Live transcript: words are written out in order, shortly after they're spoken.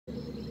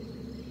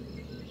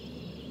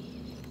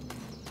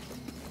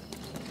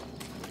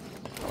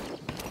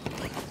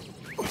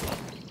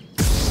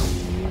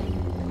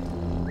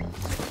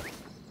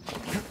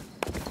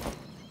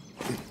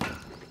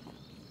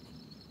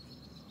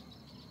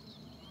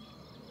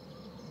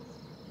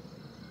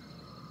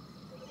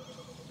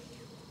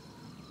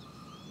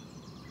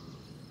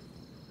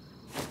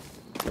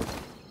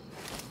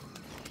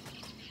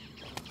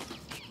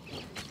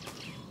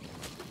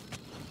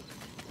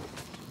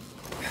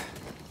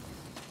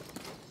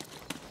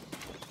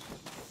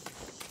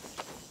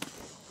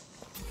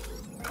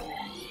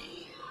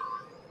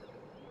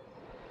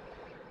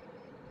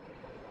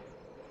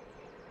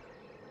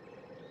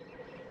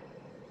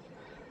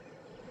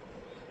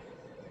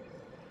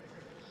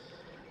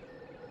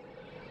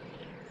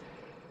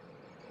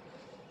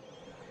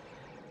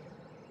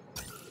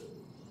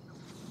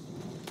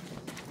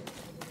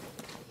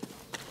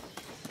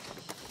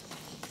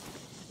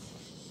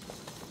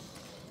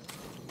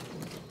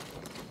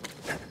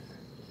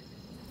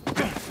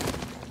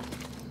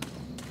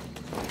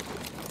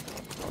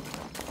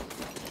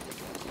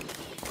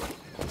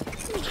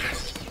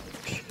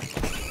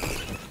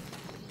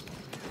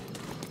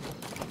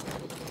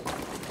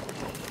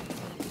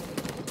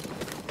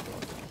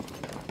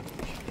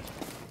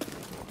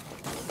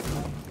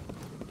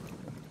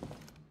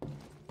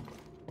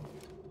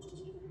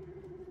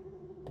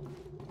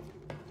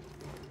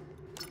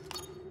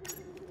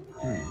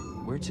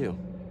too.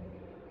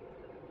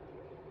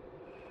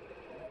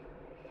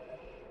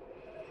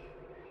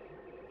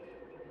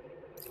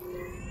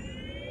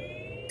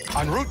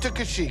 En route to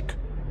Kashyyyk.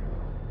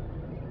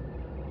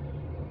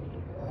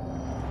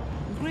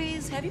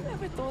 Grease, have you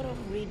ever thought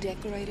of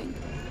redecorating?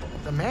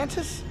 The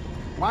Mantis?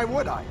 Why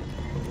would I?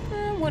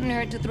 Wouldn't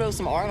hurt to throw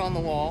some art on the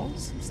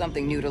walls.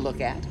 Something new to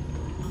look at.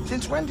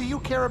 Since when do you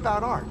care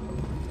about art?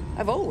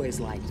 I've always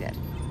liked it.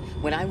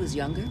 When I was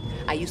younger,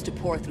 I used to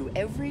pore through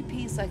every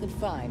piece I could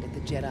find at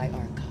the Jedi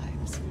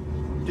archives.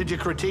 Did you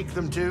critique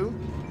them too?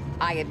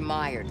 I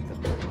admired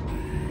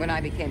them. When I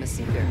became a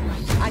seeker,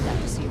 I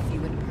got to see a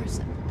few in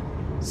person.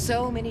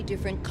 So many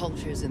different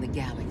cultures in the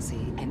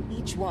galaxy, and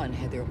each one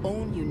had their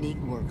own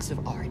unique works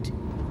of art.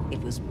 It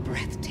was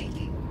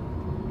breathtaking.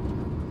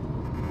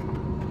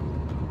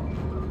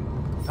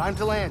 Time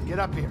to land. Get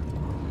up here.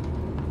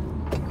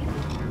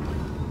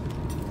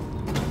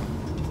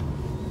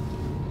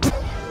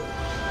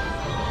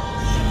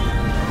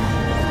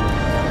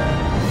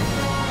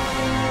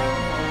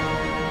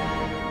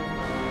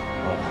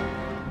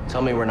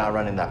 Tell me we're not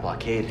running that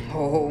blockade.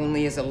 Oh,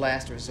 only as a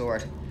last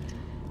resort.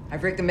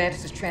 I've rigged the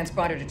Mantis'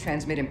 transponder to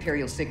transmit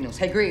Imperial signals.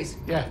 Hey, Grease.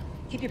 Yeah.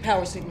 Keep your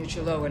power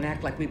signature low and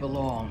act like we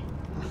belong.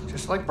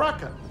 Just like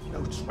Braca.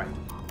 No sweat.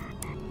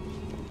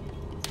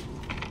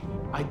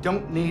 I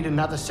don't need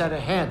another set of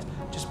hands.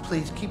 Just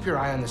please keep your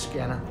eye on the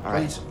scanner. All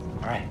right. Please.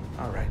 All right.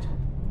 All right.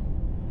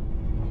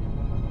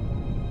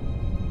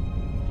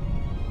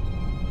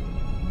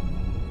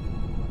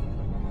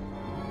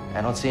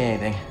 I don't see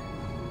anything.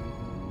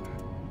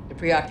 You're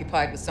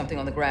preoccupied with something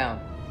on the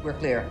ground. We're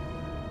clear.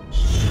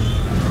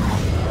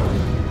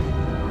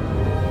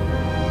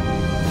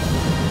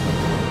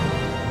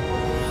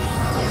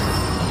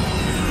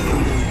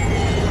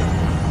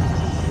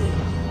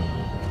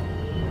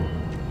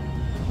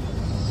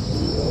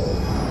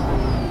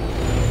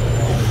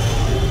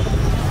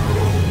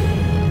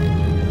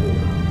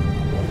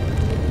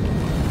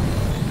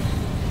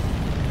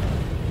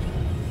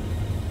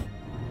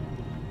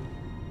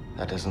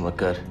 That doesn't look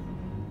good.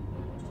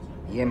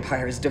 The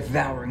Empire is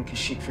devouring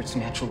Kashyyyk for its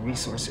natural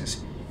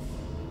resources.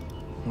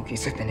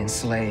 Wookiees have been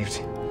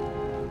enslaved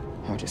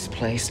or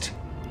displaced.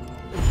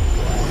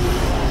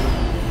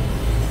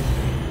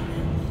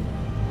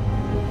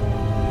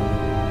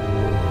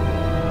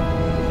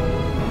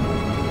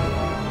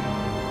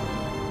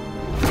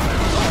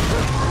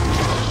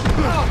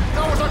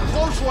 That was a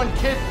close one,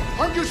 kid.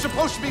 Aren't you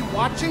supposed to be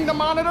watching the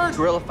monitors?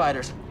 Guerrilla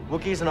fighters,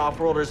 Wookiees and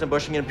off-worlders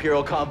ambushing an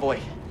Imperial convoy.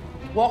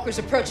 Walkers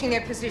approaching their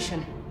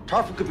position.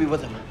 Tarful could be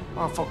with them.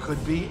 Awful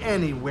could be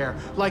anywhere.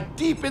 Like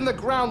deep in the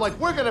ground, like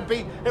we're gonna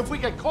be if we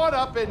get caught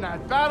up in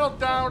that battle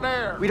down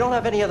there. We don't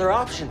have any other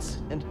options,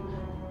 and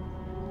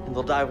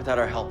they'll die without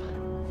our help.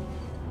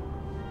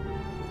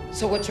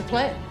 So what's your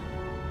plan?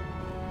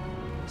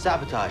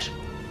 Sabotage.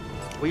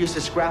 We used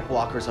to scrap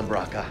walkers on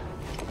Braca.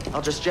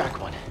 I'll just jack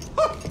one.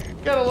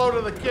 Get a load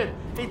of the kid.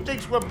 He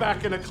thinks we're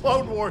back in the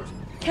Clone Wars.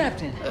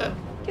 Captain,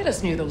 get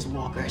us near those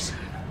walkers.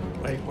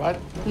 Wait, what?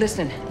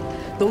 Listen,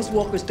 those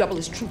walkers double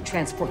as troop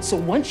transport, so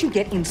once you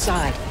get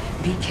inside,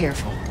 be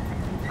careful.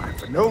 Time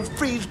for no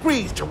freeze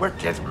grease to work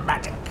his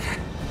magic.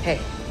 Hey,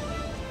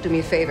 do me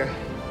a favor.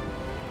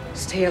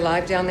 Stay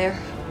alive down there.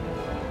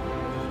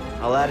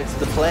 I'll add it to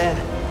the plan.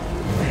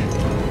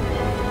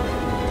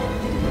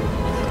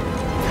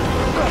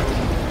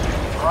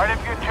 All right,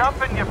 if you're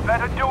jumping, you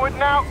better do it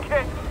now,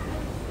 kid.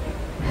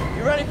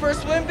 You ready for a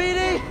swim,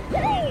 BD?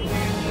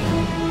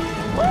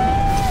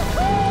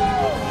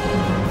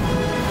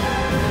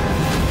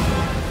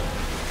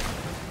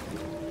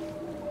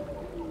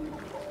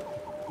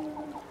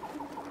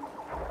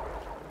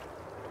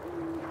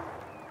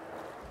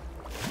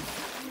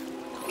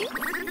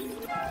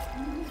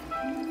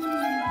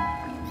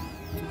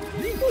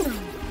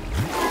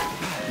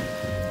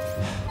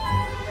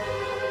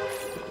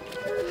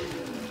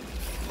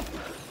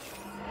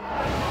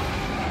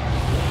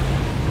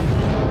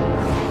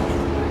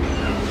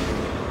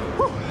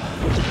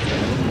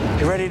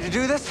 You ready to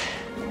do this?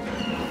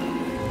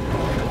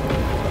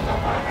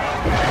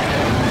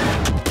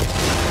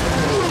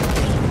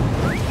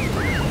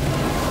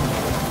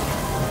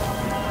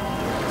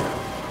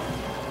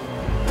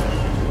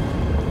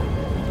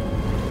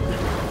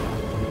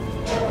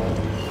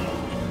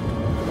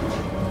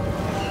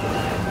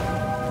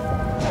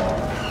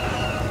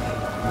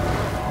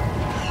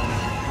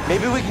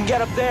 Maybe we can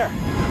get up there.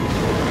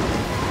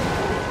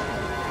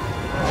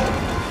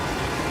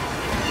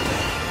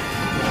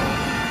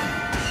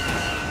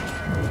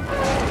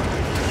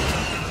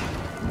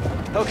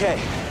 Okay,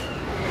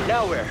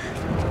 now where?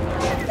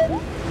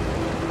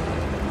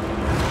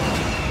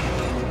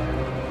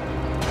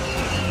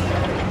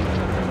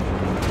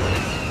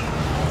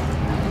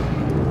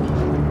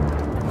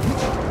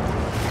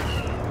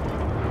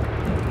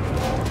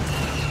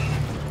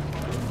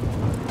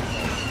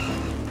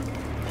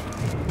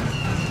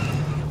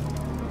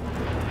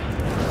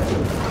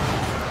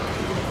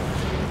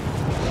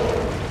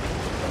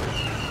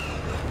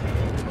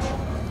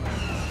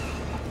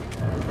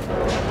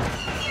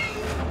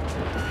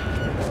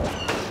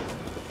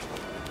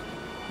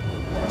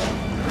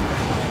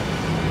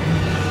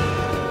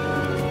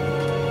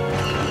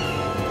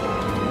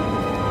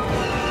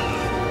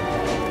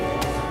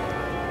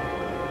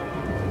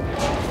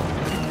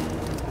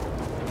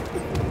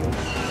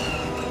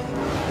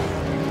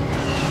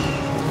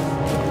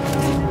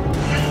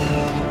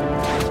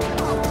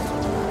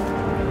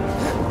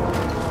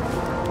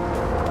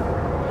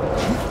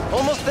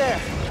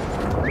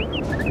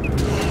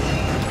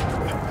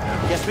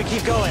 we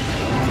keep going.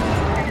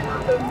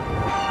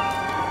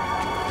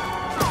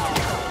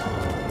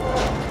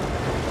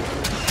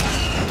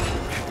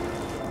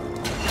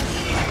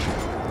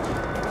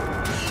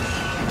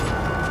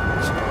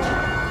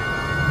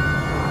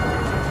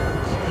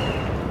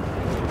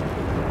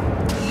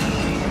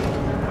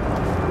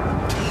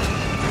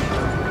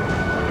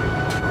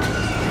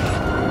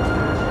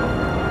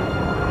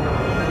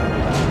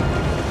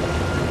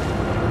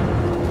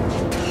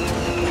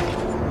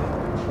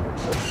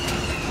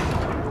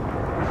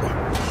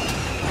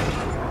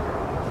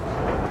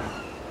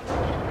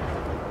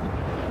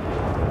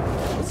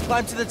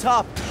 Climb to the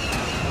top.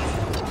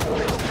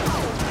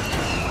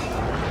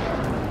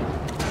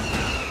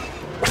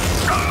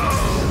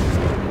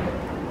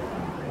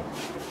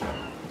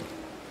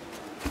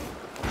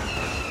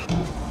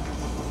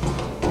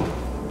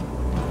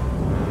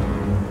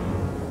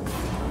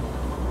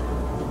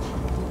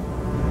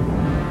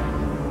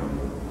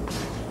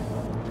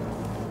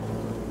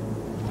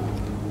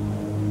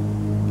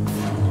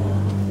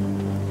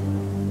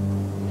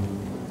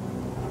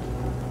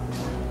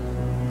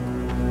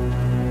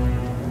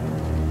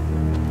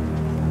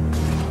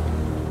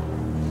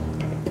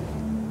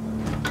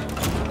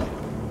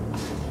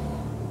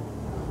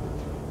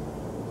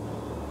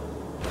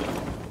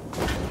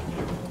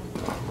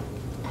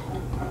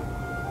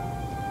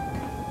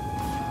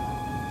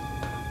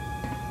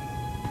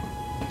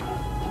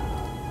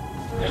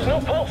 There's no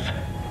pulse.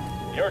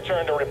 Your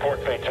turn to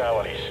report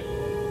fatalities.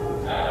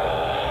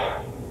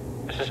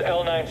 This is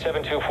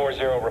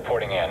L97240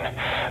 reporting in.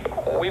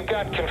 We've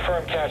got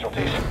confirmed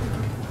casualties.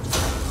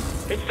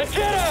 It's the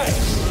Jedi!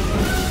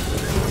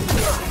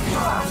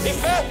 Be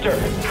faster!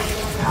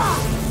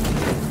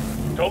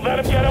 Don't let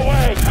him get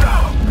away!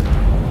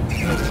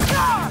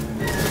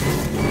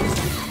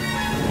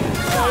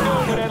 I knew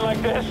it would end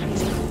like this.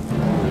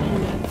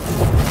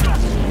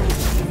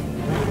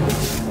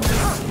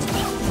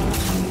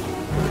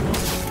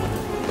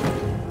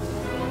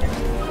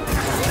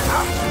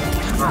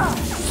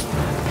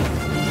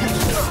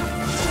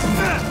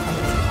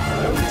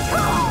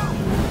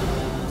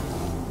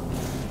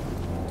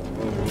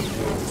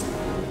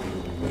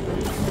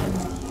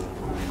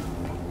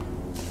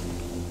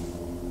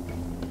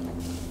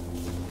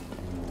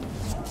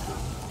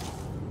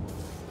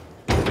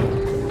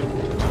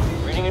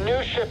 Reading a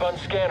new ship on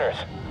scanners.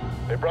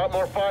 They brought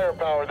more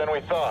firepower than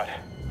we thought.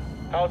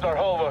 How's our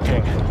hull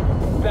looking?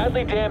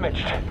 Badly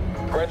damaged.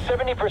 We're at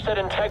 70%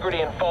 integrity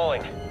and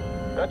falling.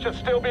 That should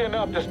still be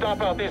enough to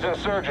stop out these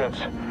insurgents.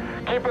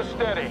 Keep us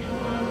steady.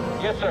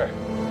 Yes, sir.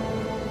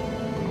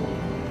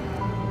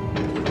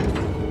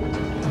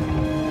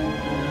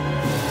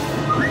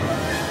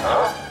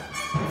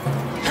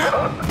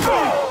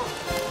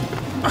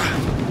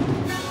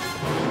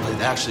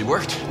 It actually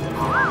worked.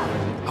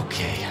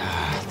 Okay,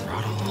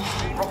 throttle.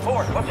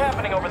 Report, what's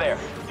happening over there?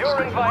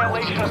 You're in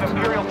violation of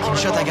Imperial Protocol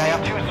Shut that guy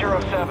up.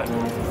 207.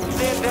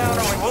 Stand down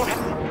or we won't hit...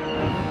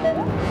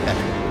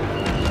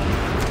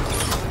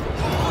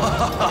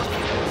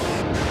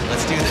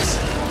 Let's do this.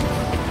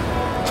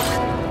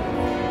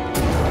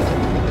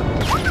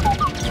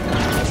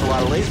 That's a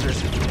lot of lasers.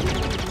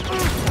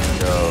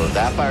 So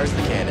that fires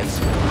the cannons.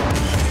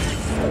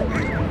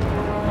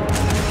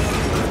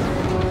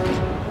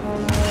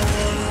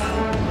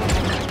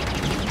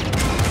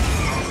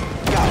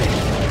 Got it.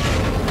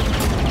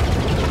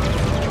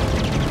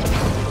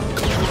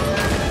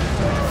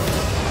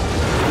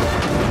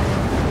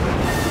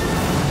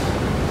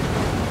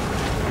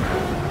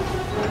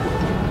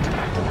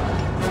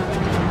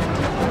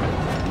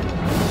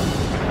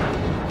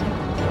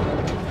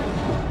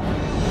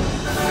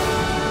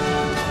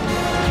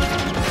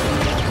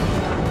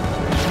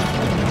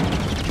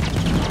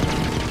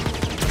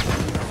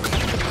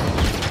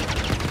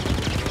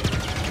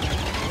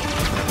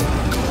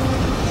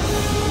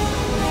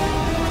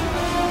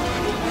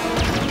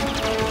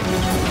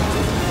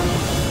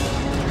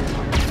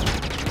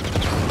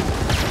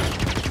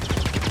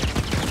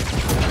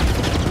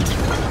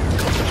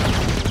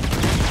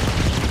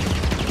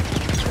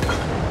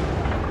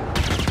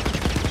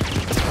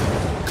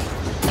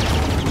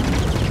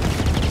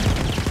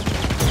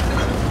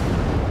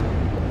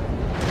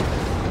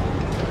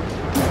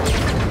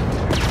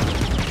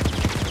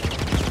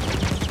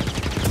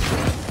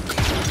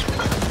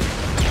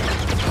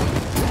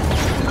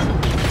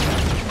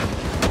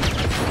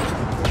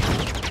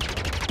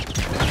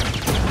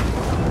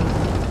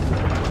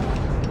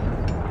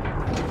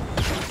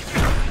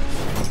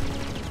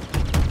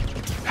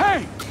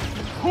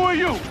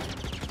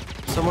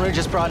 Someone who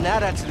just brought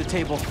Nada to the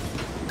table.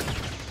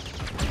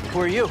 Who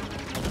are you?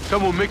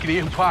 Someone making the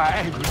Empire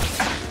angry.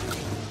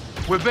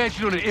 We're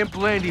advancing on an imp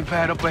landing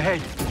pad up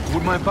ahead.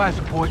 Wouldn't mind fire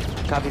support.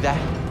 Copy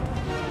that.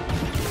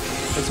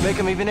 Let's make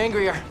them even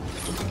angrier.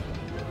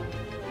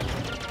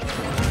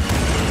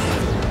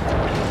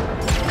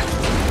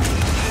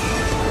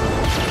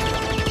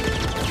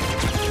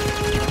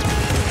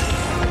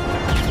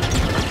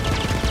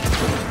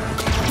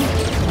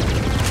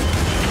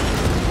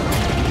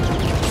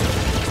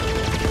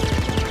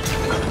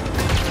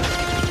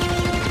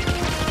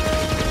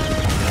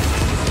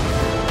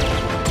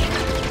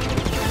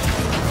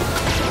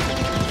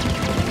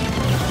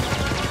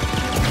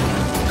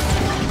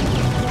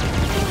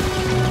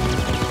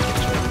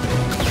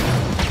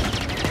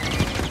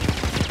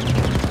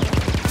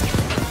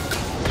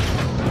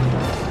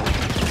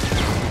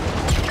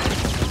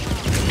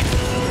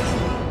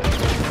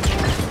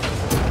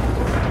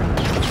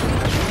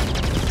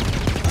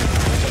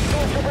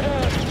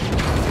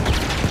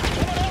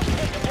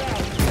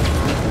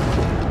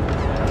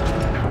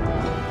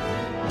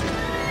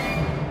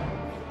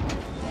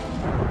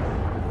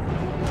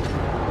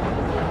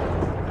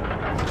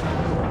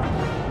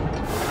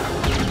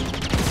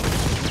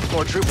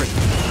 more troopers.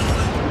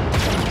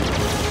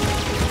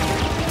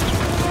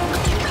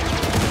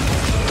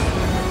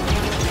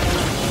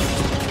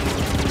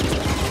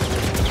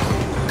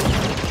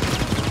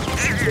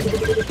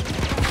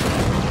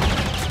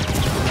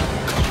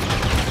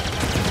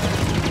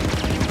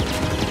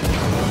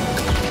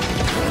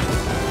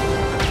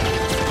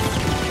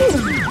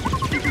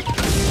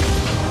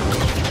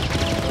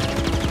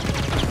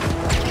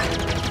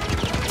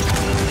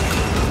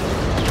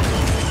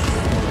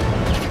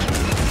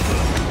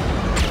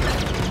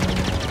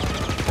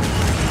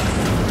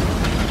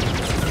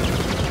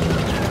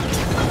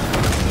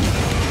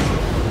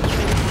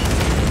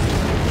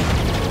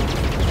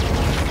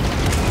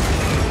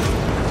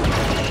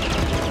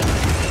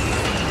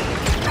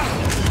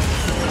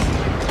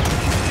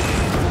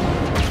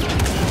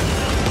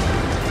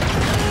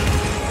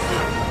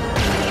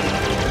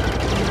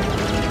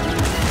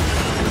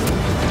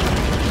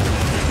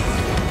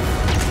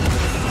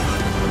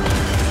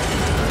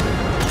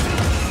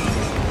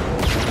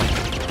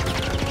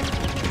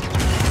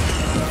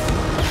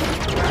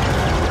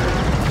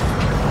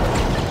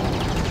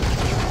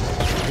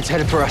 It's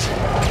headed for us.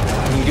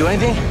 Can you do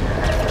anything?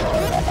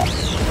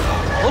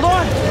 Hold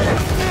on!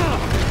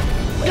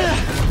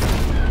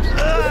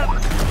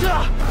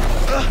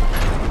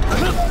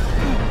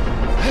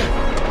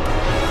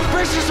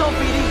 Brace yourself,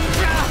 BD!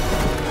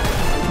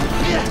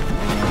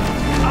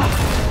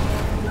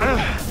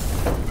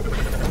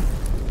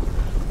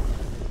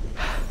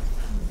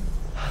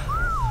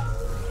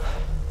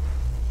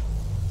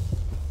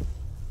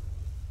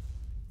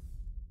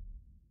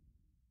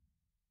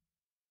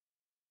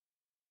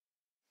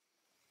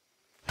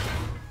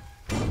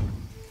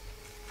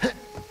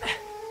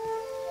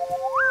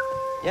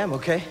 Yeah, I'm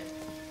okay.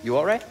 You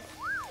all right?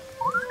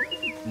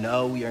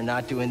 No, we are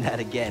not doing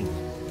that again.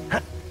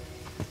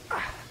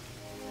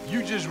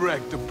 You just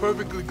wrecked a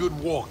perfectly good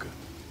walker.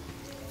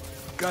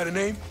 Got a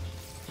name?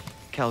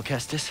 Cal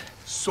Kestis,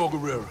 Saw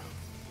Gerrera.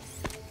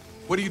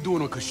 What are you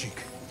doing on Kashyyyk?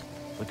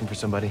 looking for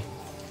somebody.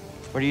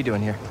 What are you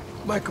doing here?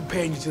 My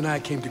companions and I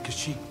came to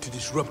Kashyyyk to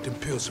disrupt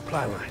Imperial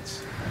supply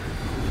lines.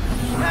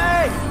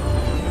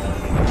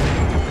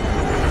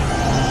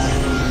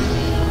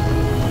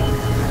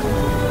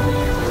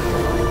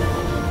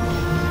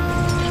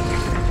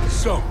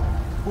 So,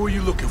 who are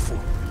you looking for?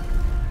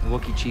 A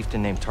Wookiee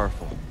chieftain named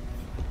Tarful.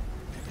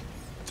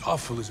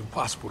 Tarful is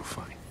impossible to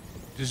find.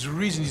 There's a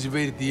reason he's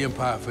evaded the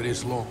Empire for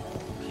this long.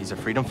 He's a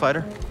freedom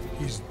fighter?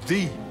 He's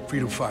the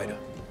freedom fighter,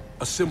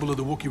 a symbol of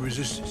the Wookiee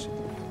resistance,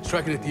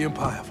 striking at the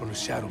Empire from the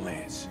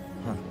Shadowlands.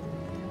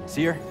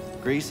 Seer,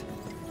 Grease,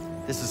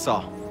 this is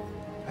Saw.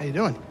 How you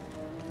doing?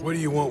 What do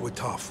you want with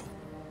Tarful?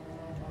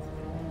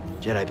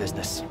 Jedi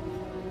business.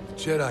 The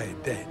Jedi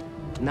are dead.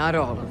 Not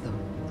all of them.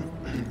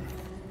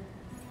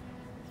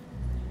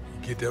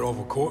 You get that off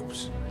a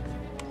corpse?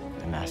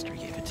 My master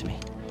gave it to me.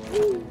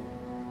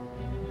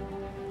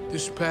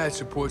 This pad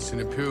supports an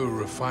Imperial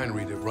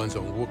refinery that runs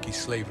on Wookiee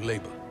slave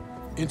labor.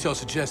 Intel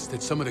suggests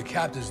that some of the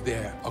captives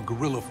there are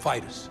guerrilla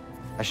fighters.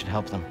 I should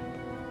help them.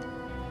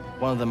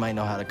 One of them might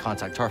know how to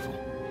contact Tarful.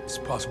 It's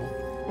possible.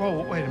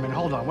 Whoa, wait a minute,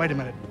 hold on, wait a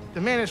minute.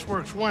 The Mantis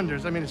works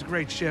wonders. I mean, it's a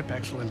great ship,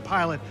 excellent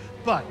pilot,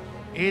 but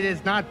it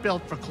is not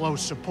built for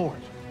close support.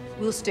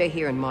 We'll stay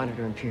here and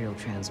monitor Imperial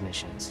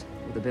transmissions.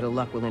 With a bit of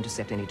luck, we'll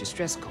intercept any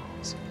distress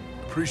calls.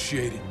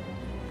 Appreciate it.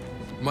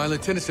 My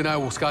lieutenants and I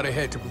will scout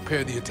ahead to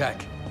prepare the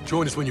attack.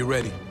 Join us when you're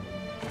ready.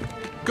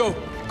 Go,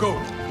 go!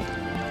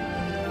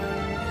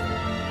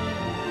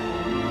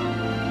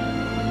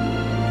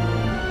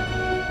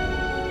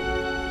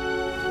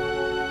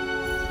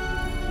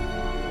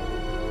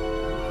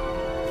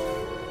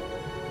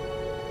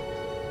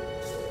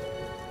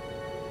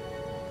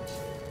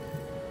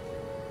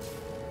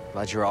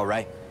 Glad you're all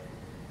right.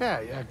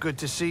 Yeah, good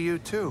to see you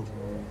too.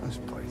 This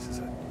place is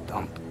a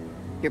dump.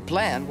 Your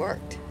plan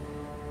worked.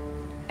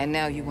 And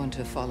now you want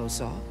to follow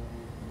Saw?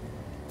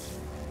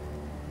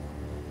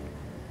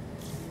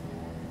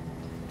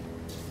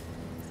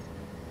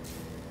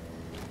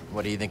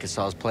 What do you think is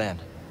Saw's plan?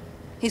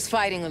 He's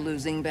fighting a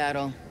losing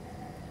battle.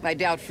 I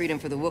doubt freedom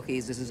for the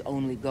Wookiees is his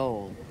only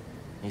goal.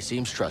 He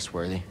seems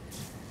trustworthy.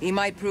 He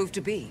might prove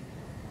to be.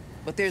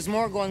 But there's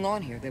more going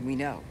on here than we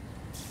know.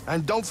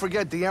 And don't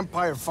forget the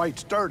Empire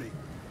fights dirty.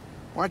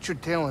 Watch your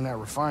tail in that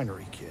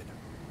refinery, kid.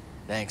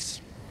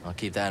 Thanks. I'll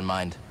keep that in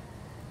mind.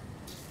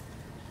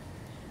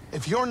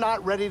 If you're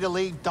not ready to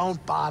leave,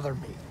 don't bother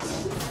me.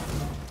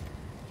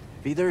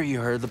 Have either of you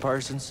heard the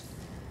Parsons?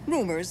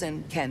 Rumors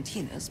and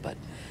cantinas, but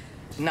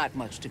not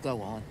much to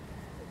go on.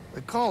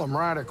 They call them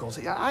radicals.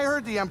 Yeah, I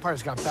heard the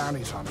Empire's got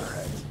bounties on their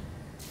heads.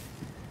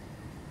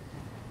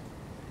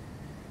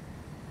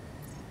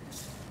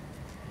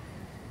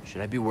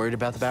 Should I be worried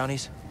about the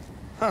bounties?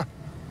 Huh.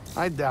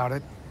 I doubt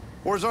it.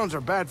 War zones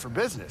are bad for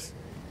business.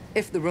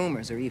 If the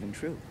rumors are even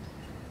true.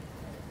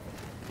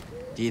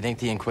 Do you think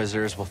the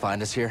Inquisitors will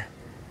find us here?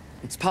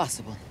 It's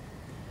possible.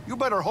 You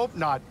better hope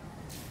not.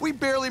 We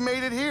barely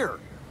made it here.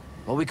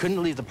 Well, we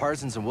couldn't leave the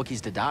Parsons and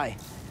Wookiees to die.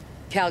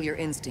 Cal, your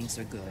instincts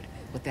are good,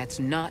 but that's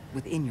not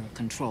within your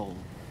control.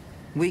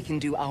 We can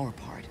do our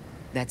part.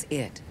 That's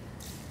it.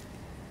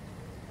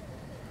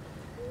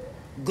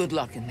 Good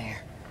luck in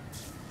there.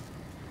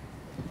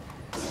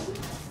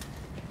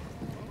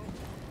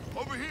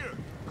 Over here!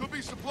 Could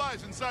be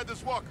supplies inside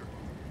this walker.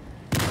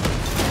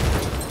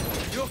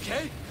 You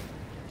okay?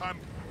 I'm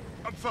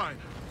fine.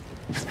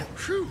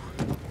 Phew.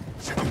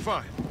 I'm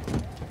fine.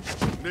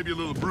 Maybe a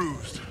little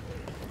bruised,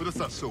 but it's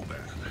not so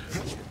bad.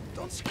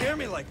 Don't scare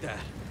me like that.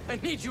 I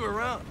need you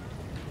around.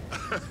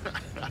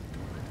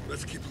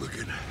 Let's keep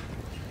looking.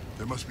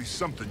 There must be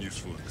something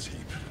useful in this heap.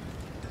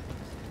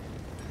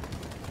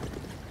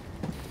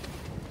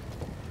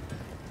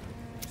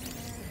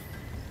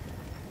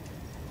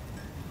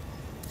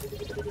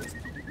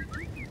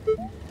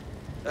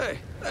 Hey,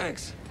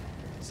 thanks.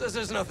 Says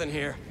there's nothing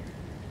here.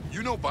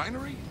 You know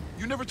binary?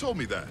 You never told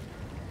me that.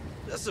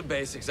 Just the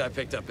basics I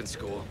picked up in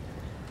school.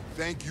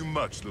 Thank you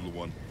much, little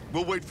one.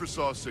 We'll wait for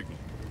Saw's signal.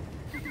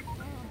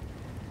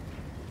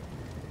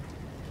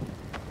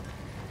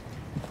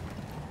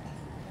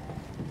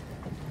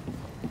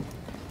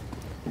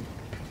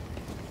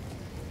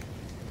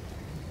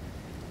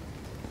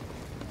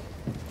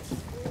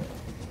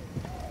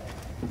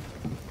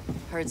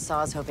 Heard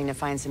Saw's hoping to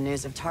find some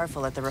news of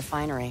Tarful at the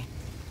refinery.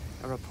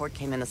 A report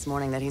came in this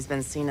morning that he's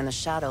been seen in the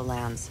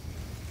Shadowlands.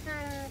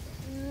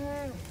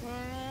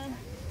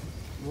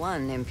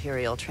 One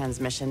Imperial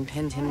transmission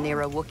pinned him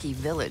near a Wookiee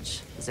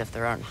village, as if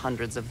there aren't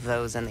hundreds of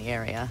those in the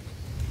area.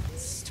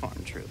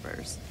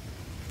 Stormtroopers.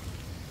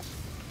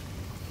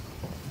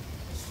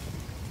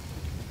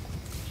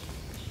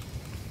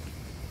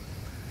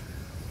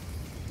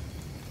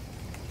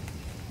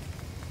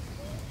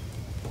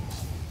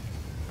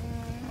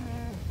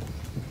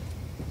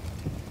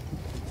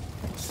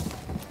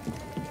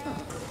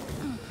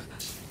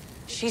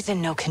 She's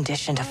in no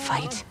condition to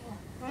fight.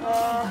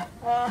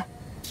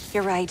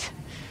 You're right.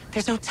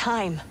 There's no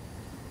time.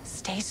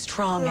 Stay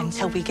strong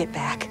until we get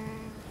back.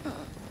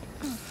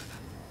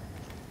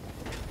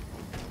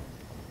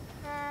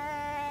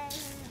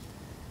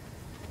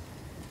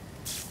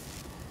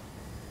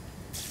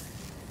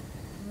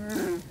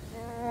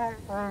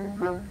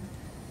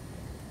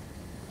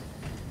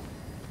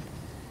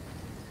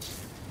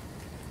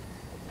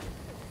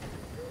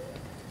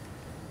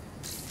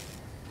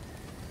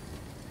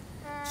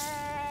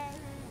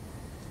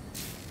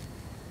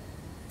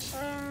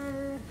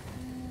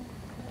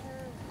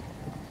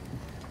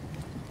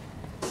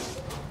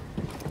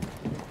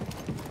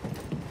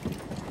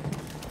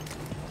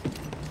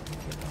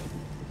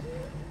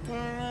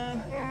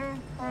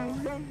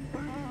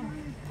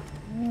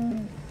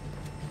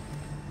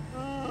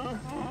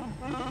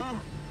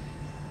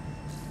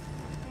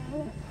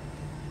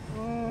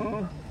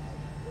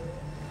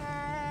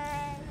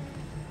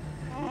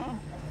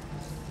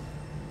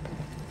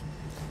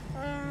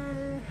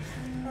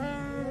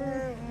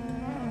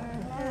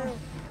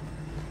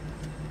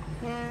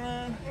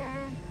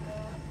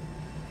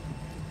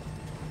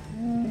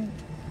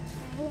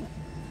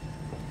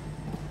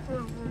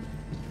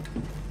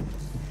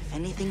 If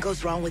anything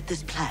goes wrong with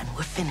this plan,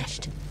 we're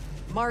finished.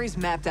 Mari's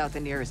mapped out the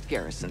nearest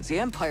garrisons. The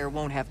Empire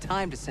won't have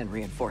time to send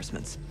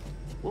reinforcements.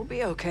 We'll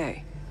be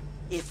okay.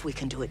 If we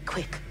can do it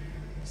quick.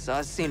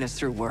 Saw's seen us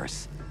through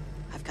worse.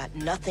 I've got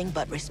nothing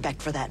but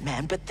respect for that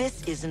man, but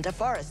this isn't a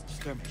forest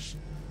skirmish.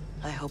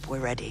 I hope we're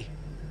ready.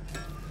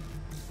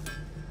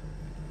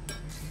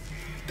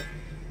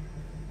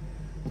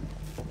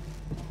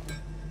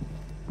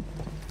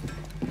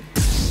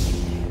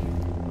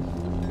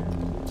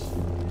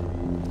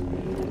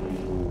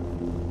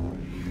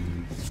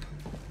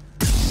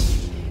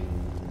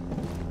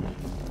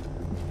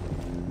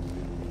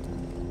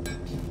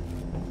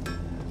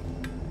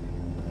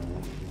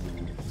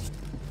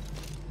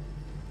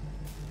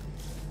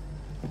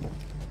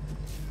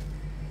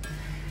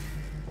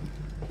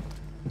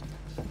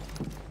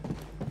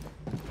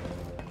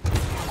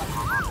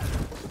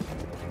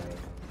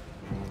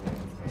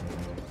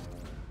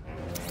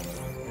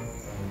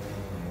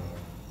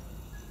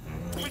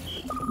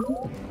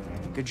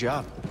 Good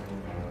job.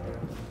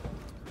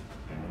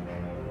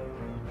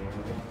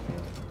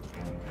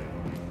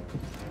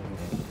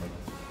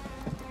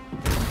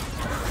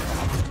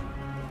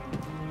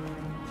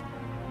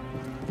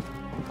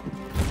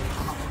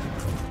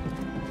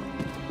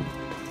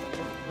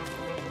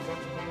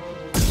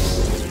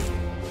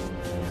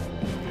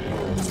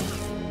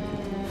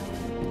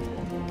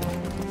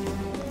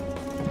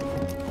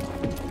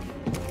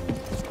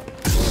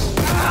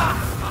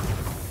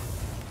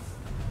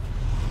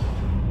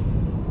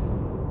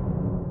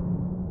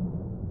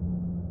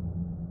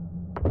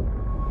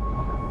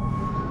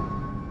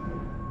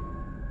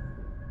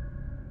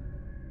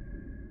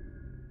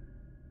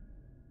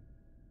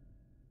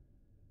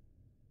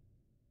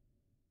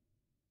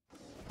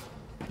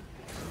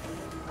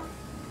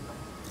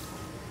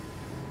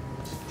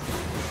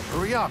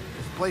 Hurry up.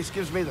 This place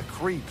gives me the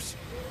creeps.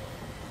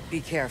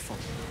 Be careful.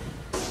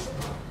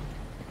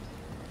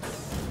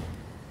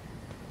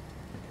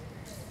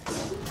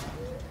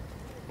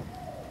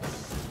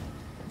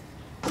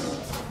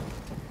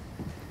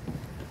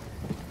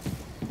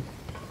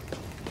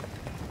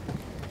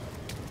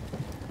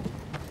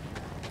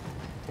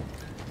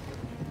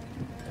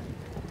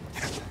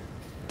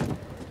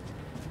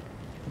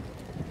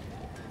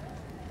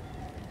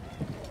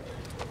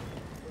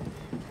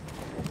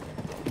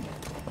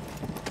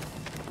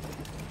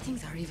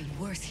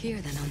 worse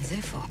here than on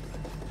Zepho.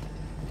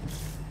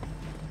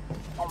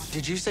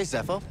 Did you say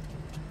Zepho?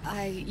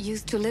 I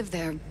used to live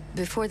there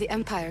before the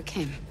Empire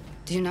came.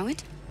 Do you know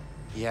it?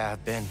 Yeah,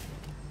 I've been.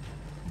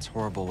 It's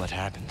horrible what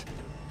happened.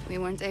 We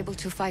weren't able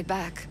to fight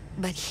back,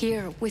 but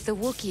here, with the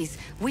Wookiees,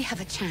 we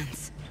have a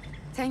chance.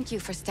 Thank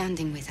you for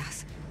standing with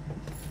us.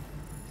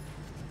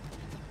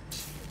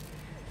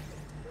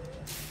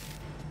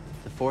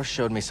 The Force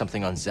showed me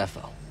something on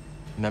Zepho.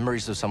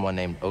 Memories of someone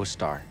named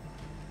Ostar.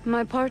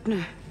 My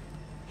partner.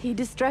 He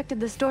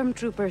distracted the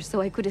stormtroopers so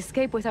I could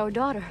escape with our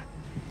daughter.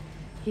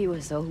 He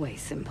was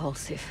always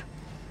impulsive.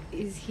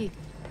 Is he...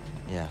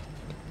 Yeah.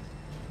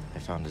 I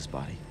found his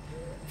body.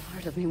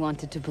 Part of me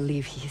wanted to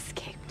believe he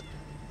escaped.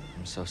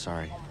 I'm so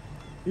sorry.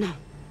 No,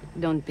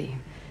 don't be.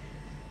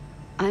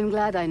 I'm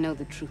glad I know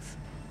the truth.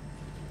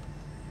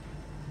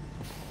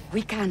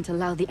 We can't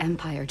allow the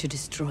Empire to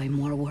destroy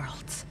more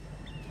worlds.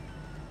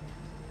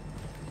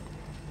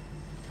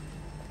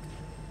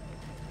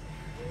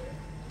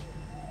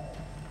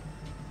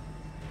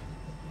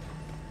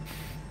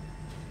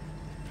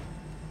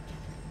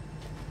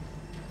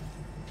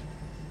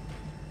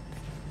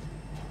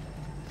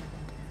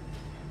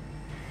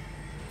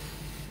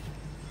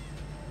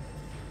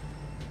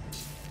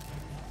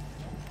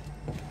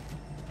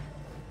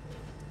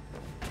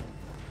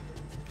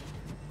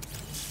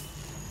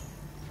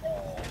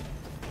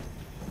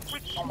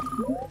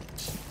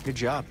 Good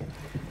job.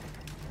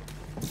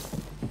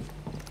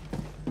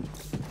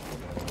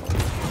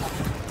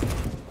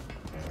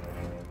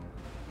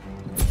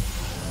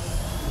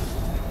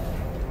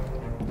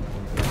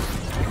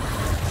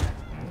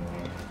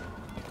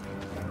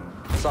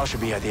 Saul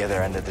should be at the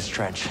other end of this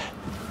trench.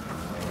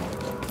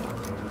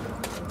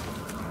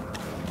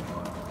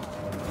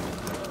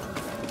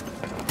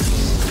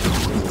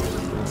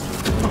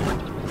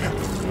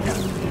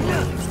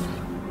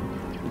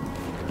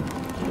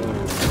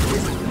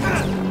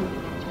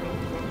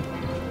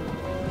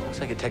 Looks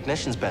like a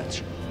technician's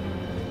bench.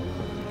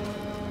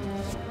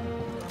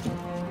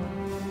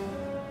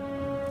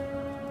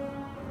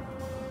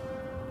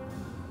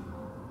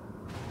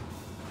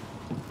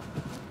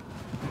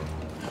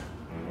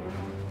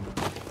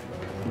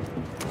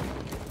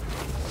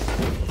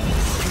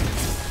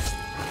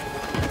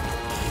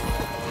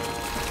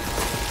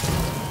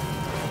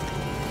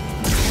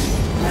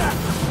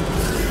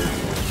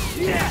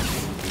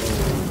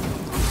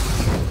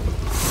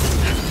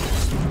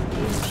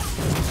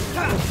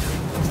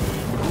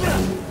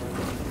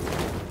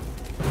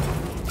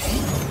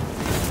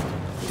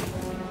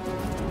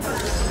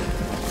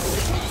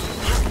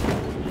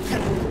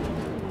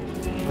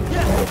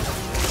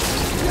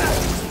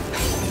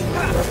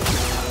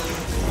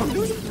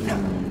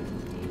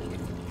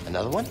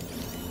 Another one?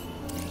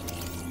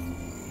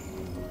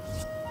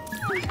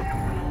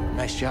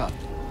 Nice job.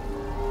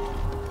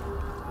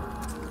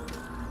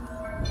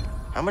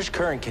 How much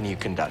current can you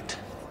conduct?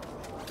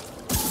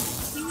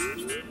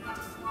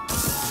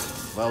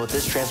 Well, with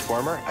this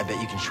transformer, I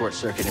bet you can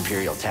short-circuit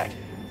Imperial tech.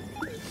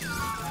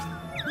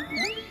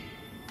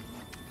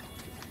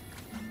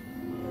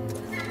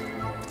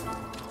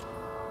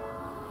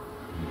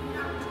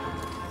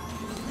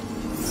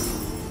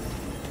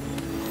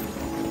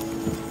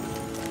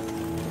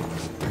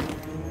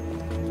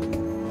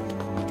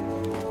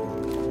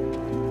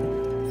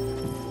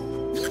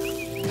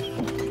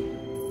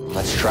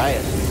 Let's try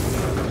it.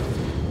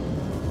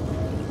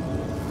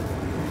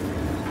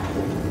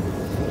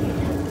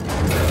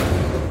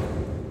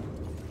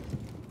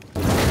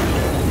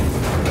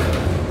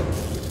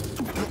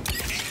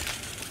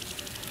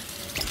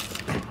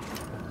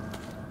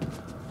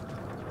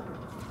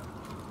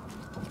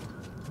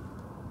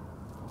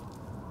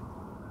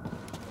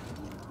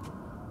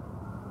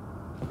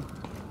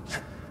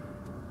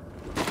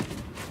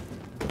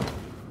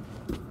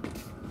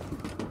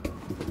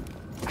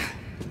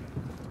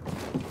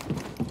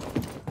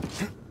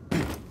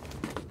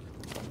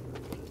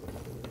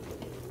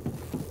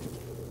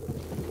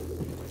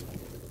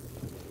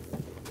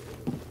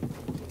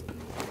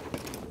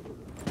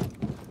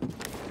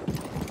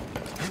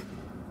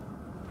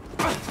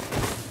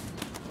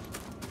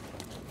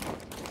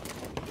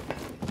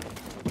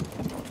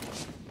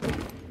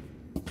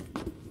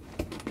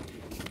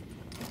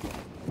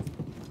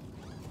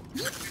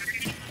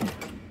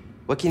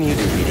 What can you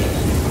do, Edie?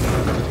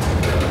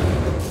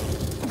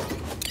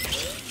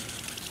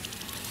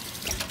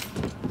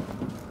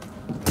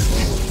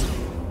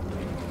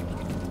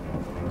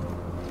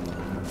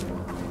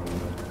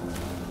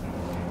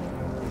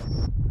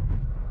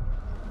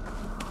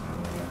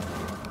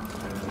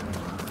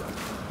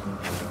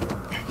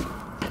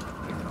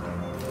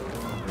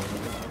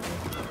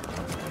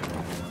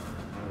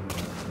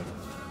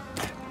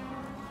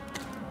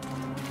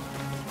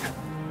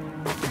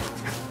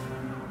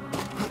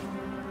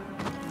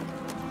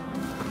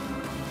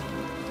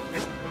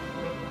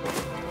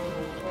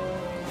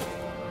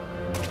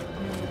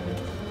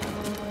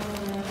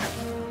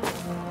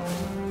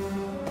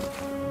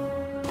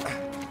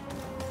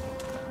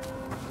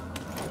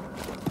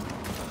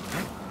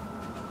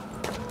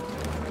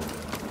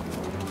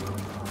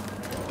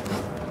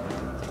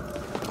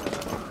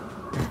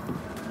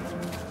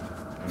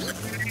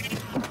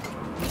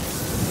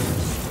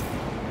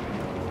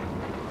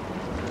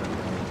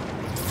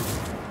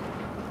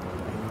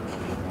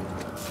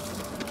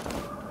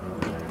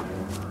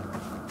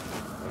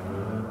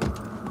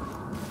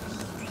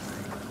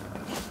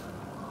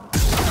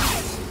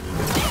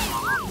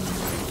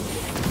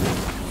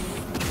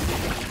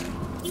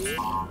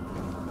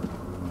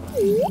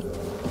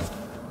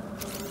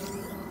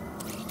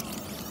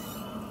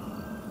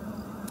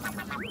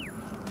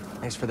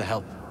 for the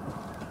help.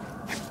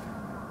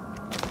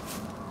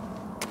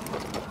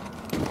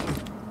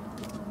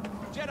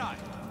 Jedi!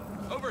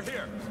 Over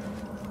here!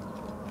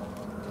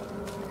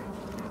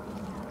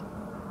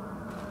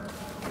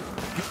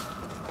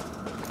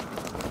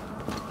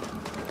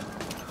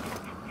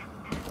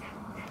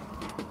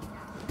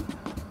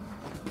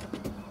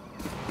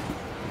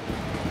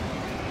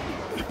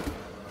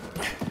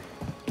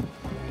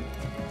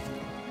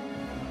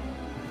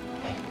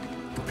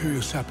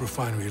 Imperial sap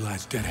refinery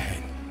lies dead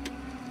ahead.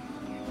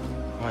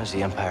 What does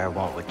the Empire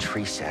want with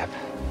tree sap?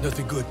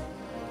 Nothing good.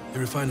 They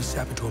refine the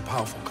sap into a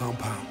powerful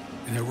compound,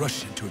 and they're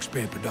rushing to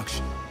expand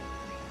production.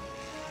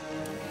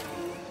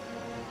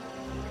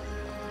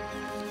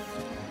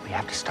 We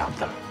have to stop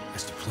them.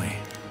 That's the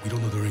plan. We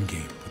don't know their end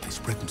game, but they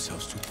spread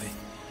themselves too thin.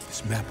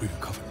 This map we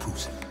recovered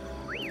proves it.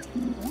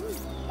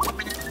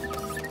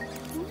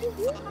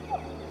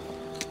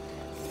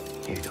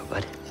 Here you go,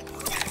 bud.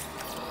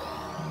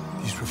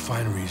 These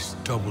refineries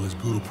double as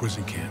brutal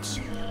prison camps.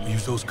 We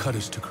use those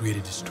cutters to create a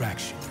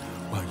distraction,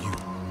 while you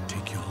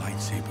take your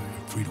lightsaber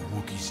and free the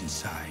Wookiees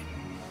inside.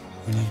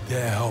 We need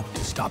their help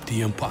to stop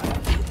the Empire.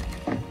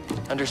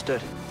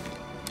 Understood.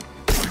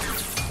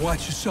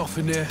 Watch yourself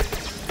in there.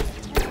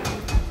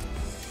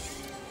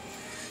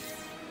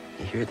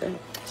 You hear that?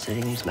 Said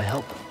he needs my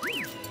help.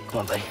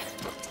 Come on, buddy.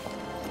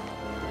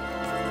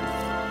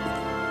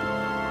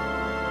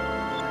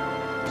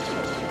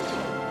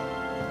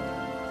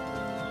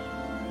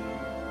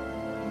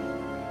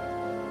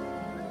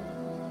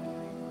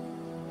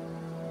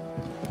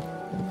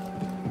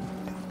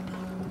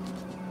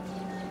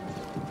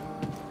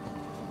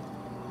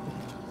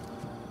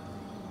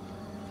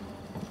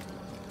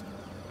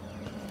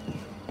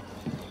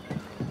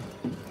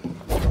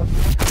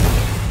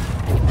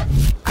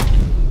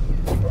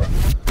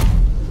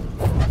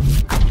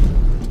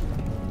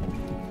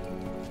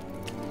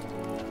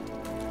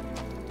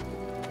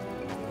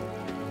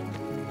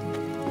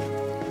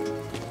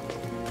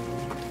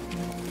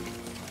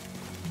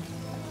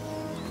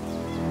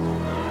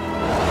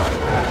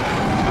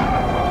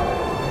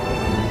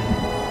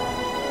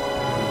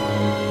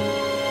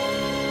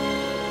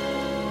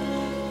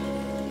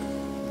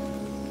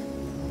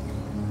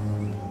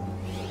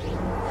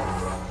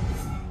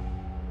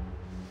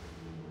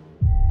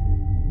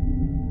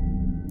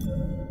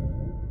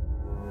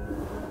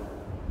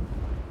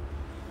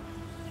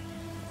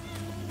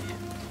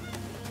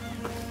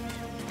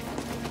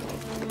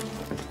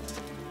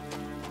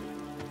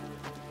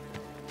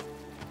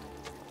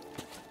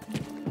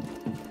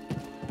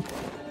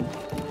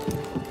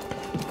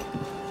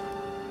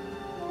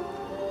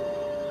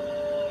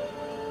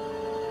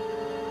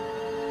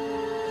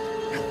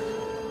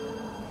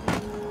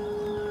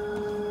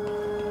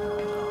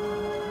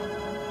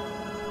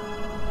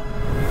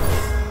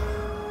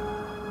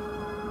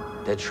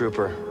 That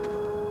trooper,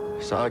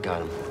 I saw I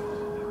got him.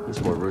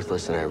 He's more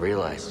ruthless than I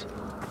realized.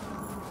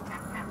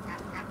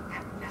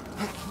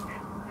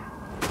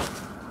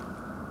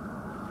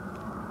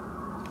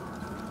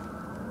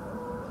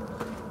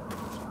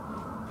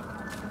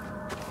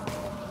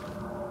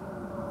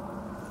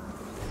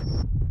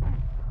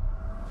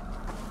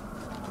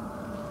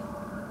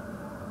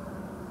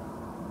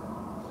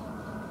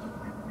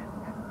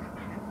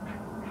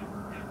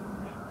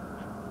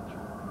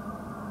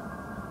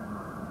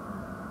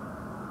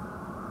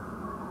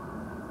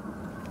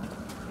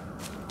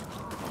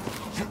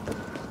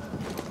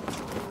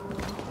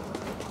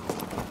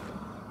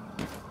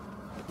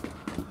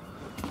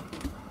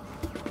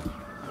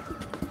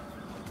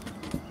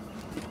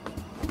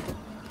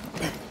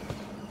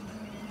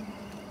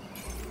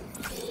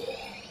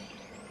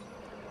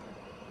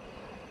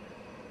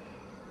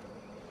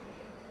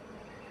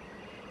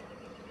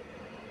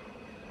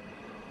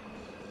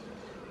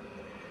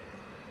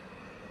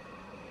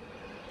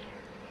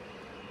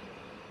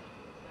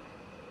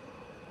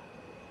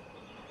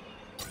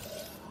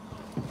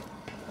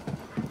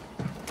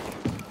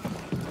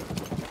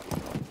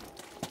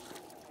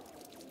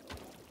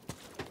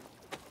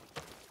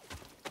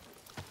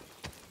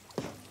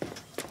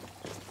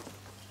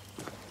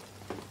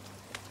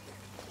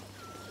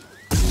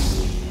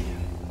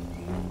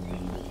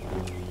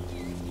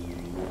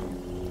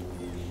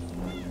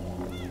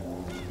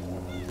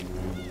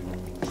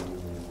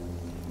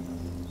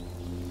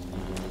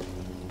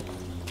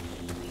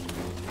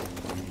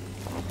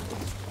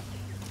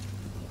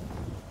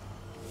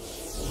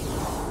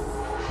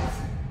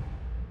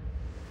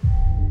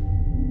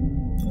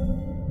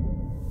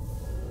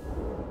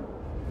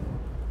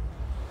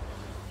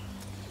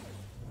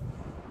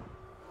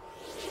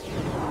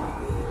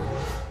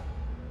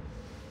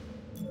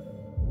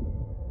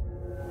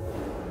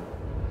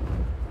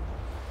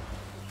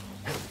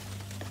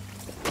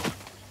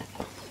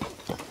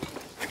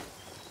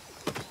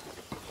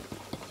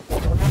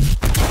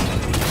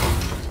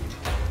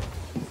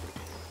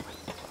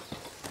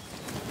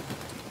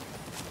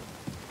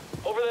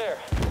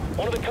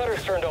 One of the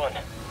cutters turned on.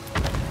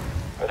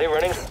 Are they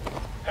running?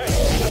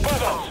 Hey,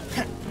 above us!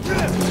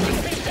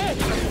 He's hit!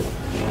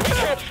 We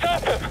can't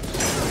stop him!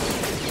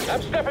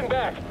 I'm stepping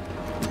back.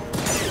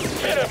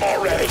 Hit him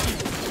already!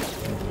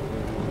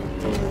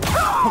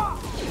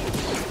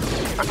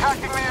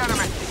 Attacking the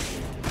enemy!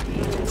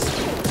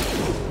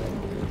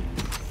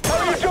 How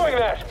are you doing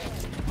that?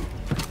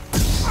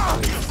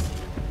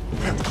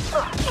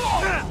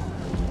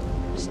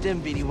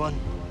 Stim, BD-1.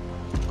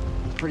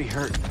 I'm pretty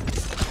hurt.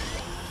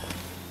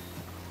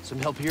 Some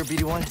help here,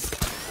 BD-1?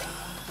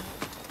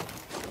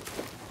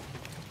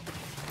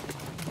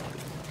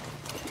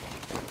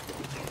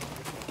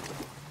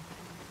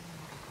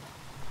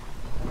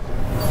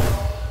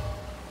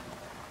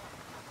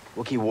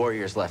 Wookiee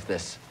warriors left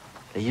this.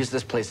 They used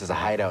this place as a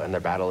hideout in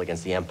their battle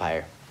against the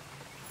Empire.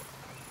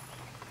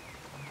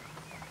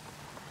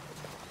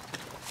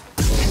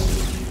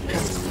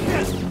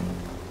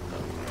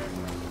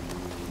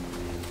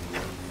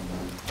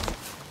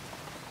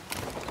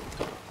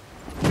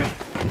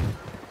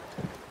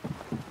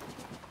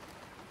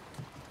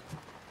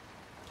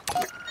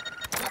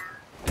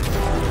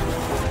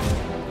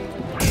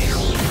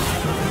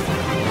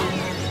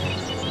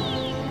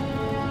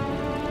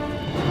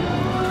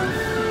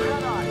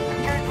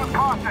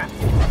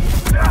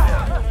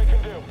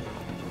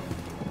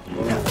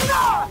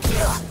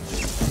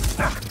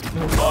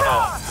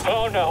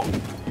 Oh no!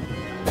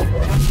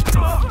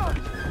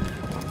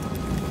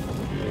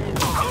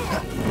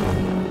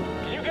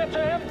 Can you get to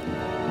him?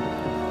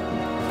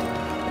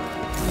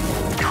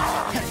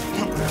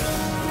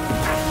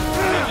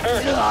 He's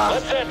hurt.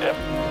 Let's end him.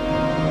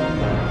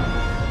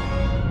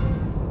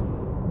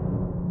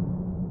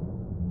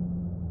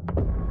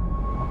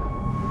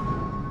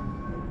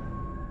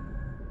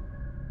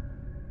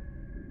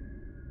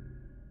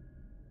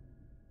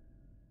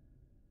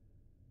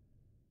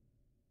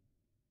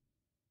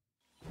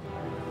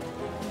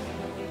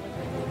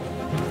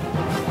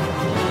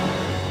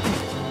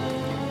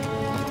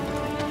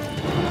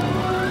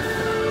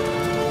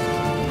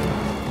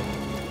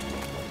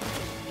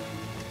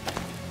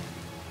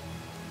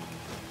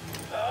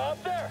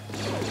 Up there!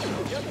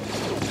 Yep.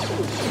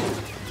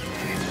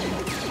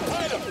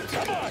 Hide him!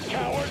 Come on,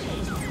 cowards!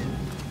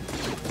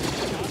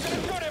 I'm gonna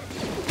shoot him!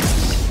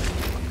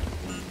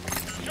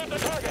 Shoot the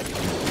target!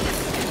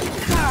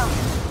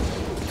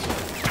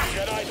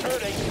 Jedi's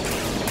hurting!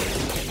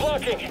 He's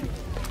blocking!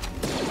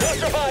 No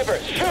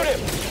survivors! Shoot him!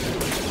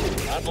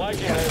 Not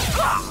liking this.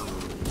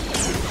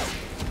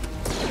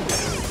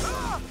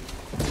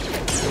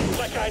 Looks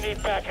like I need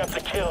backup to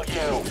kill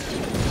you.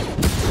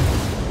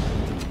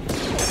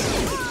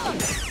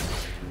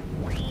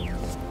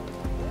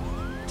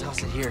 Toss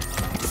it here.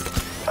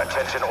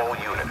 Attention all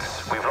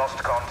units. We've lost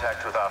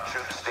contact with our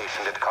troops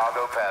stationed at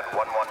Cargo Pad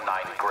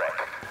 119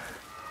 Grek.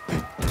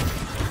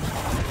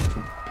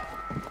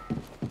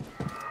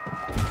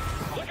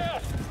 Look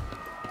out!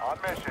 On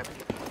mission.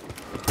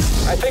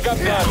 I think I'm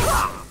done.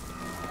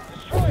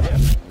 Destroy him!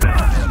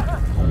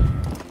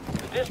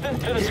 The distance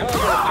to the target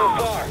is too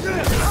far.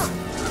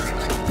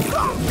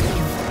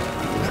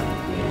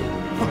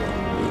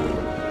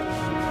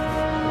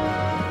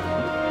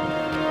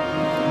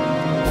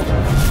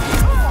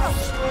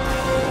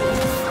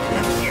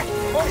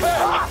 Move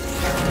back!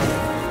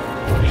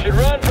 We should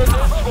run from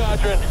this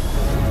squadron.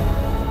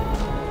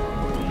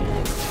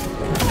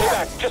 Stay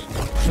back, just...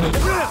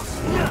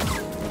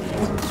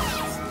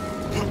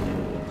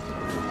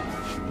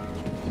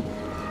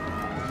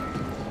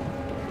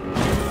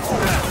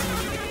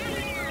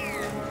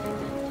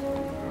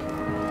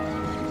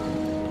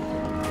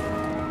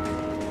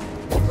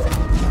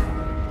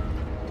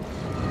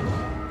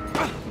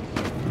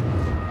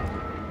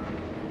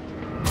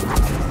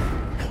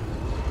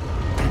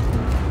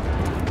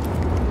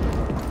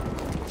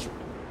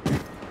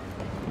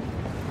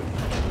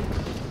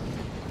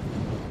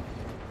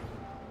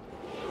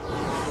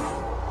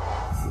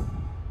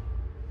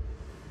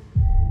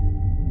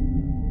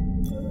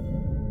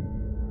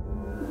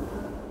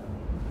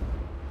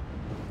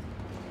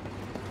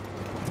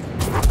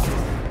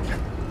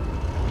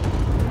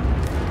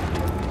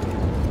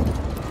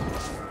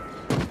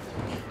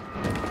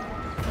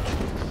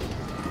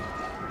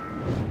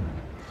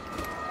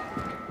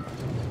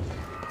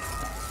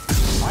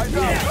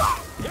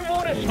 You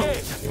won't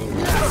escape!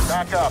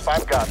 Back up,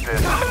 I've got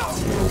this.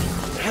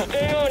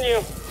 Stay on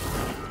you!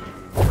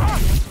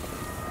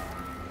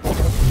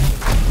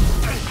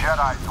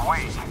 Jedi's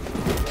weak.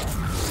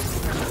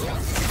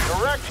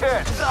 Direct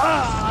hit!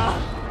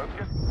 Let's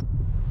get...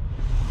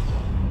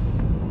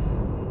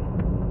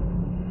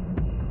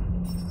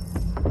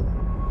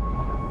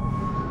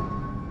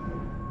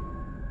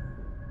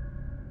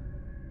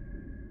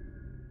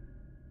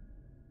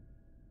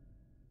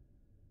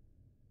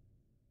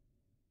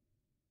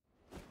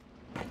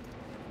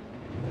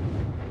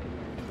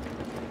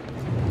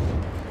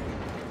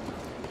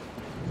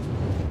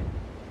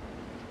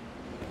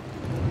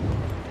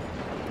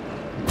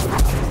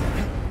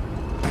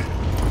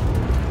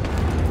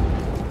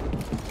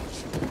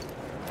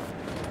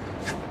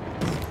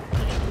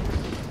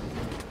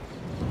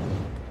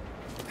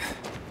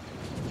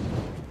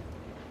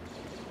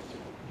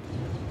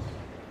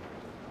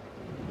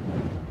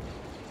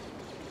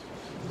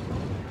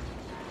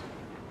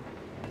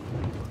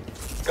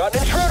 Got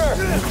an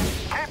intruder!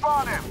 Keep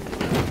on him!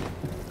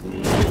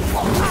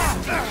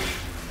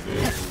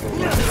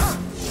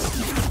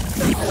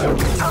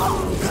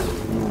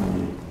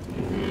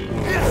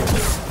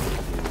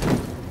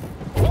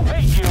 We'll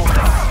beat you!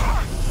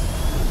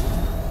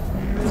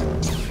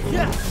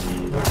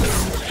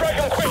 Strike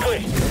him quickly!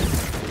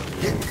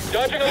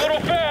 Dodging a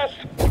little fast!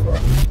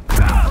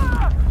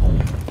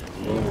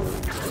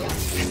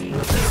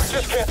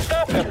 Just can't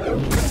stop him!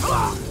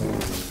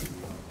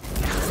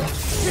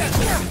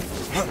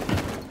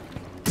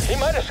 He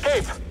might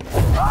escape!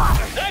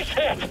 Nice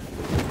hit!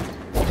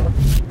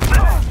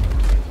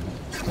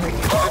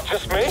 Is it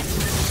just me?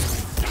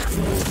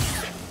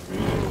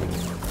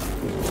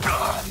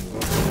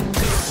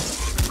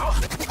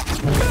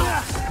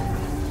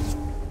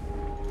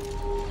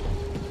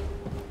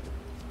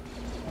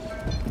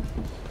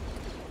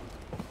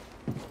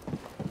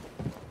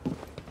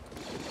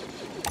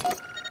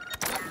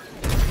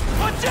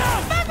 Watch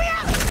out! Let me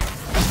out!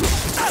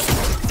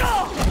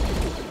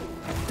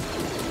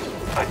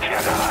 A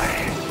Jedi.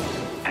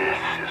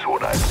 This is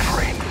what I've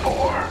trained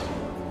for.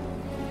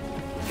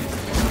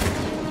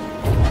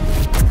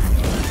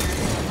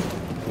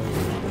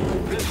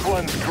 This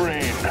one's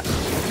green.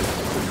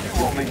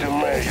 You only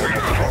delay your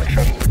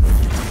destruction.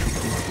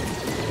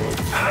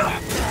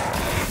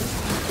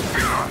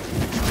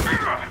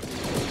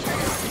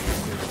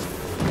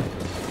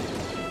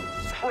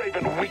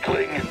 Craven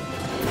weakling!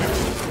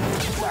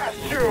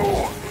 Blast you!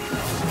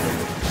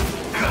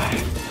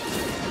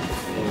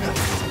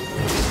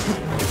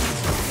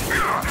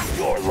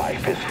 Your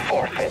life is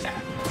forfeit.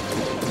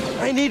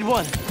 I need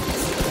one.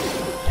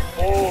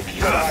 All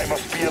Jedi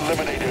must be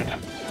eliminated.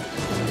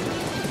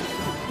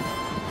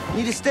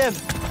 Need a stem.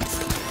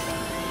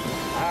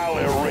 I'll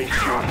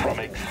erase you from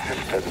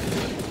existence.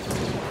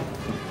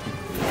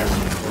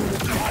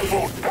 I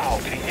won't bow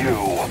to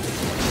you.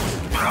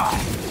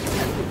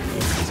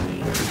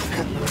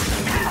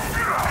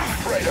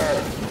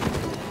 Traitor!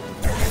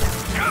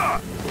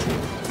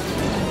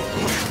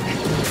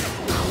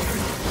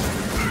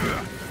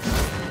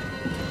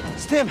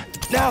 Stem,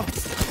 now!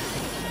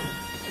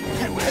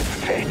 You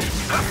hesitate.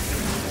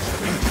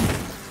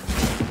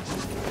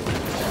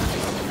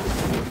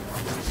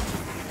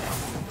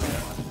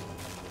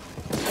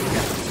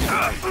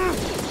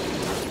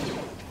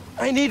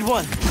 I need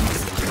one.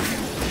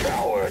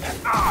 Coward.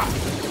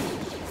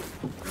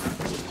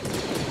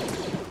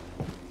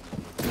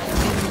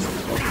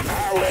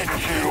 I'll end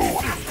you.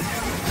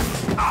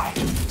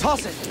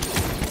 Toss it.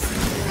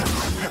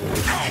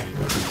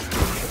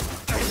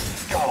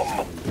 Come.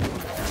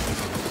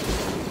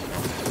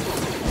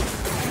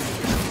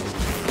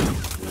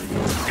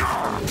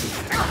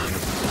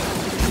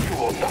 You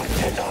will not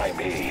deny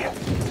me.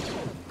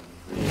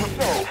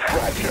 So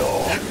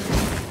fragile.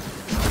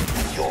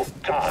 You'll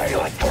die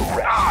like the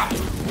rest.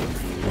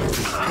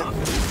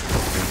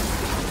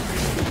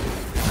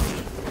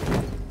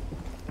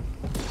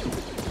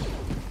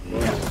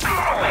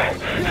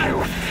 You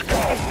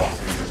scum!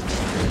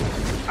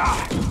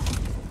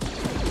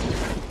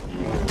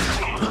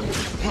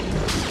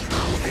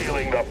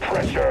 Feeling the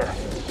pressure.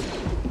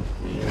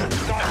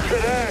 Not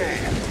today!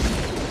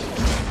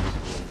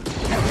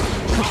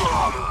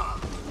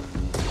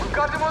 We've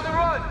got them on the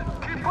run!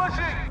 Keep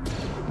pushing!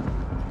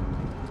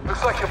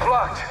 Looks like you're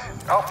blocked.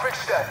 I'll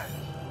fix that.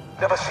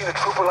 Never seen a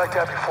trooper like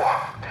that before.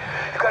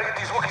 You gotta get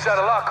these Wookiees out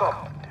of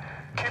lockup.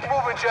 Keep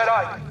moving,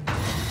 Jedi.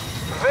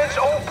 Vents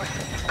open.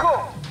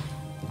 Go!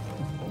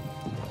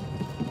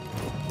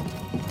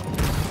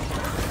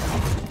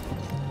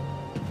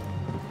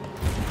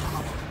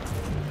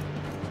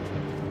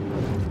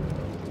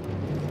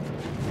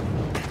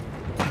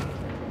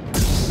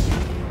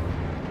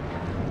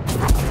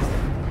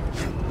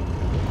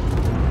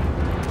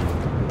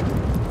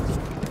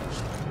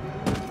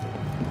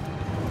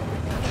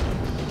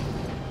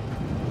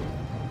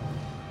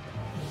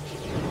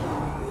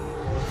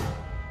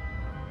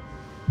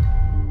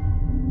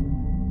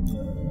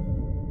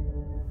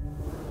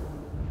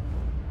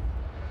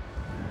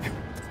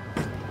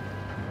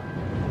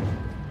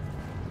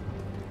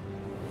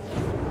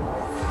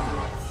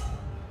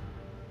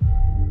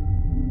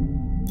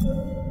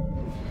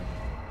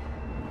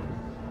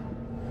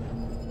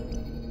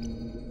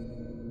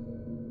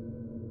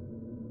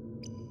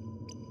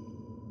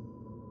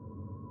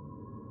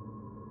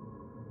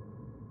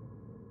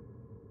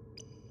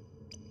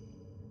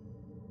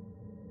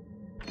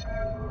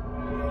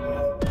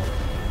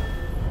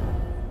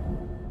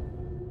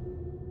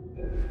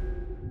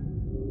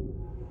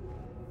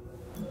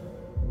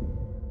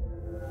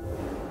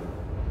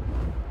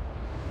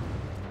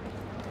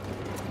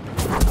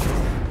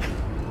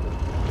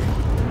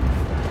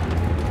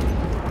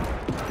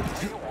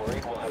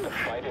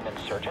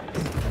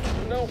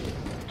 Nope.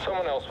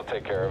 Someone else will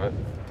take care of it.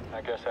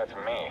 I guess that's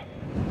me.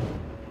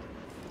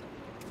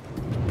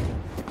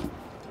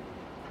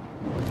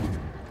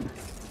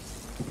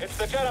 It's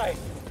the Jedi!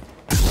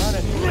 Run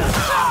it.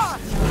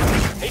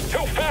 He's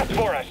too fast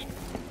for us!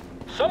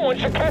 Someone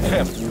should catch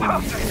him!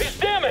 He's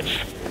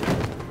damaged!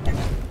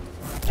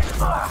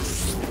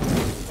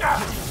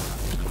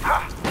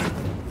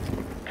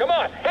 Come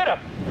on, hit him!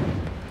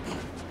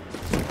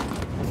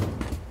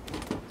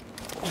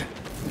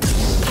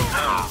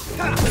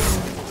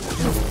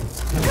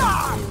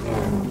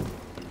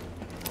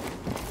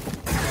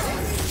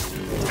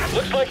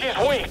 Looks like he's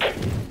weak.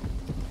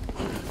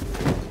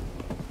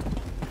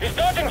 He's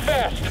dodging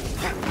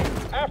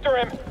fast. After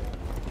him.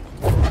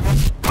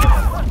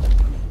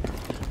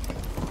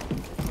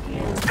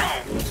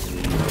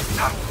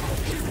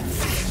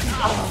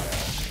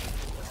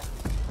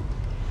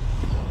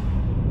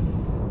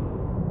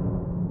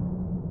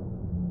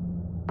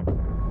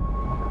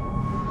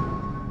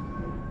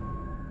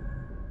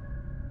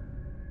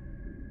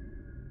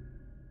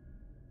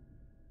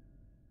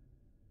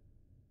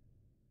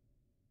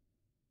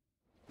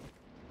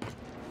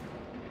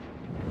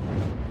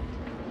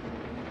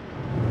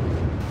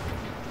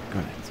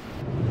 Good.